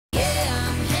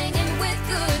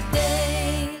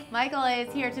Michael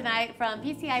is here tonight from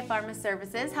PCI Pharma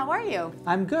Services. How are you?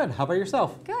 I'm good. How about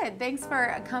yourself? Good. Thanks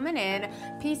for coming in.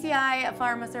 PCI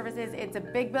Pharma Services, it's a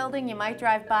big building. You might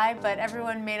drive by, but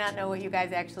everyone may not know what you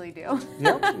guys actually do.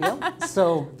 Yep.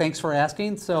 So thanks for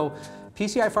asking. So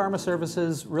PCI Pharma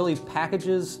Services really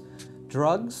packages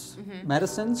drugs,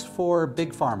 medicines for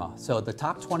big pharma. So the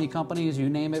top 20 companies, you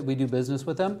name it, we do business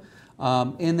with them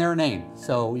in their name.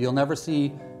 So you'll never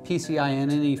see PCI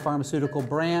in any pharmaceutical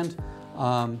brand.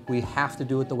 We have to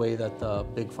do it the way that the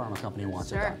big pharma company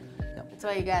wants it done. Yep. That's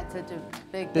why you got such a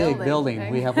big building.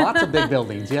 Right? We have lots of big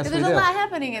buildings. Yes, we do. There's a lot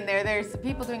happening in there. There's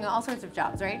people doing all sorts of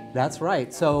jobs, right? That's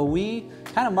right. So we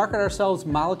kind of market ourselves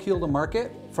molecule to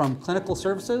market from clinical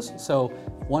services. So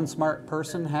one smart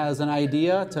person has an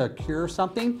idea to cure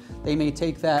something. They may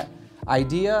take that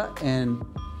idea and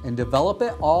develop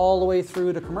it all the way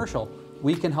through to commercial.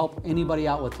 We can help anybody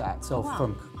out with that. So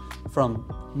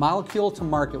from molecule to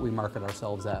market, we market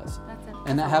ourselves as.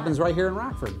 And that happens right here in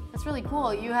Rockford. That's really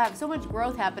cool. You have so much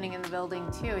growth happening in the building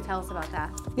too. Tell us about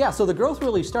that. Yeah, so the growth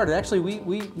really started. Actually,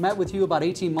 we met with you about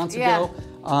 18 months ago.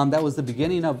 That was the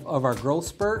beginning of our growth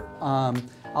spurt.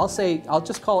 I'll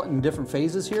just call it in different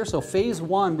phases here. So phase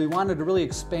one, we wanted to really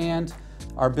expand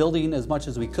our building as much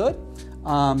as we could.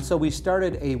 So we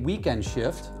started a weekend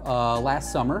shift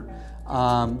last summer.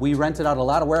 We rented out a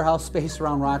lot of warehouse space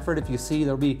around Rockford. If you see,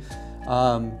 there'll be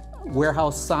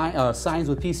warehouse signs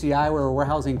with PCI where we're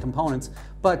warehousing components.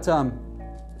 But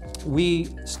we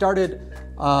started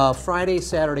Friday,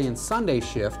 Saturday, and Sunday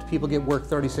shift. People get work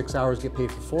 36 hours, get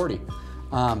paid for 40.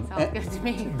 Sounds good to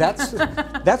me.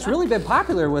 That's really been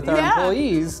popular with our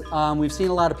employees. We've seen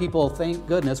a lot of people, thank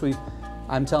goodness.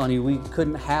 I'm telling you, we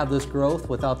couldn't have this growth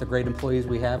without the great employees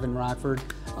we have in Rockford.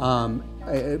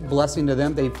 A blessing to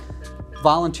them. They've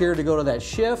volunteered to go to that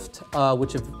shift,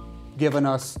 which have given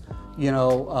us,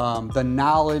 the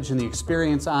knowledge and the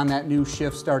experience on that new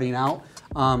shift starting out.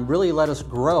 Really let us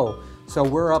grow. So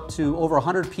we're up to over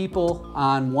 100 people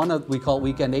on we call it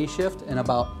weekend A shift, and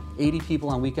about 80 people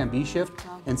on weekend B shift,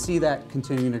 and see that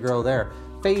continuing to grow there.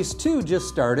 Phase two just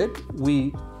started.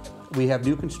 We have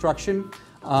new construction.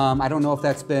 I don't know if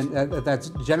that's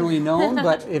generally known,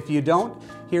 but if you don't,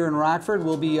 here in Rockford,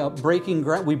 we'll be breaking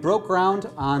ground. We broke ground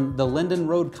on the Linden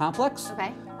Road complex.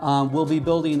 Okay. We'll be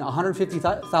building a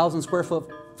 150,000 square foot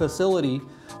facility.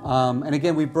 And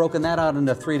again, we've broken that out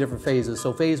into 3 different phases.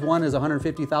 So phase one is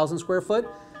 150,000 square foot.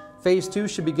 Phase two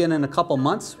should begin in a couple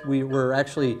months. We're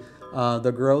actually,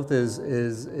 the growth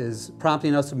is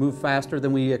prompting us to move faster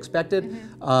than we expected.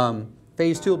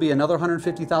 Phase two will be another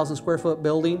 150,000 square foot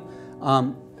building.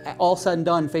 All said and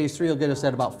done, phase three will get us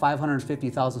at about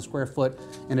 550,000 square foot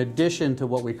in addition to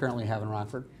what we currently have in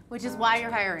Rockford. Which is why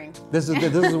you're hiring. This is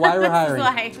why we're hiring.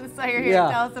 This is why you're here to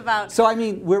tell us about. So I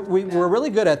mean, we're really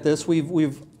good at this.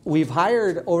 We've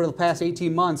hired over the past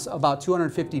 18 months about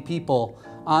 250 people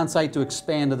on site to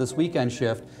expand to this weekend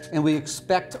shift, and we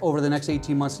expect over the next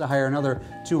 18 months to hire another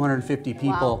 250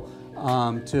 people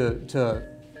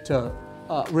to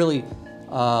really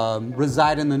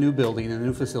reside in the new building and the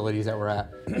new facilities that we're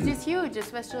at. Which is huge,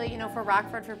 especially for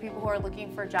Rockford, for people who are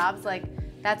looking for jobs.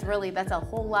 That's a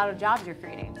whole lot of jobs you're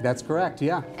creating. That's correct,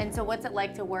 yeah. And so what's it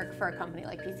like to work for a company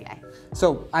like PCI?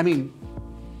 So I mean,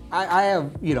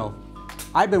 I've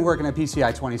been working at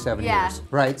PCI 27 years,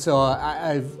 right? So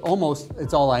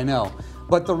it's all I know.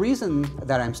 But the reason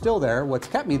that I'm still there, what's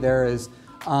kept me there is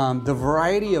the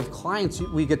variety of clients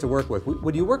we get to work with.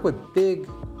 When you work with big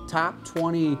top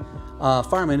 20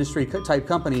 pharma industry type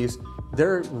companies,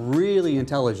 they're really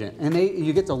intelligent, and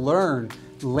you get to learn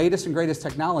the latest and greatest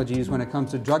technologies when it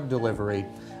comes to drug delivery.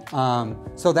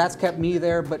 So that's kept me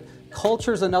there. But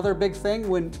culture's another big thing.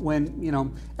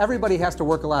 When everybody has to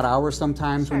work a lot of hours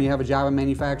sometimes when you have a job in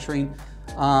manufacturing.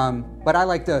 But I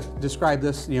like to describe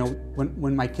this,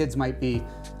 when my kids might be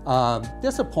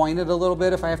disappointed a little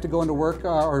bit if I have to go into work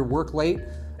or work late,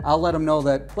 I'll let them know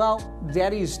that, well,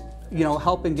 Daddy's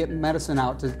helping get medicine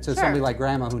out to somebody like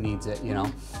Grandma who needs it,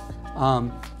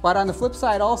 But on the flip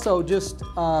side also, just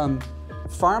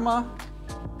pharma,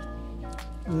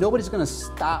 nobody's going to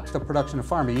stop the production of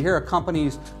pharma. You hear of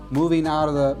companies moving out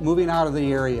of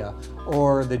the area,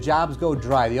 or the jobs go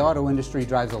dry. The auto industry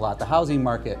drives a lot. The housing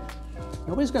market.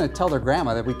 Nobody's going to tell their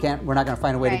grandma that we're not going to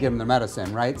find a way to give them their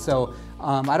medicine, right? So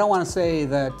I don't want to say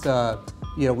that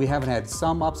we haven't had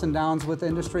some ups and downs with the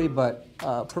industry, but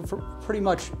pretty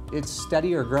much it's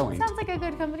steady or growing. Sounds like a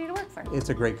good company to work for. It's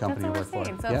a great company to work for.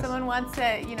 So if someone wants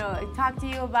to, talk to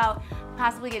you about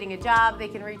possibly getting a job, they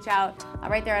can reach out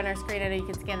right there on our screen. I know you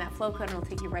can scan that flow code and it'll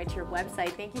take you right to your website.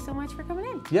 Thank you so much for coming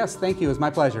in. Yes, thank you. It was my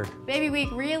pleasure. Baby Week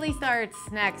really starts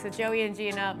next with Joey and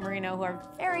Gina Marino, who are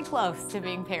very close to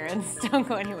being parents. Don't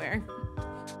go anywhere.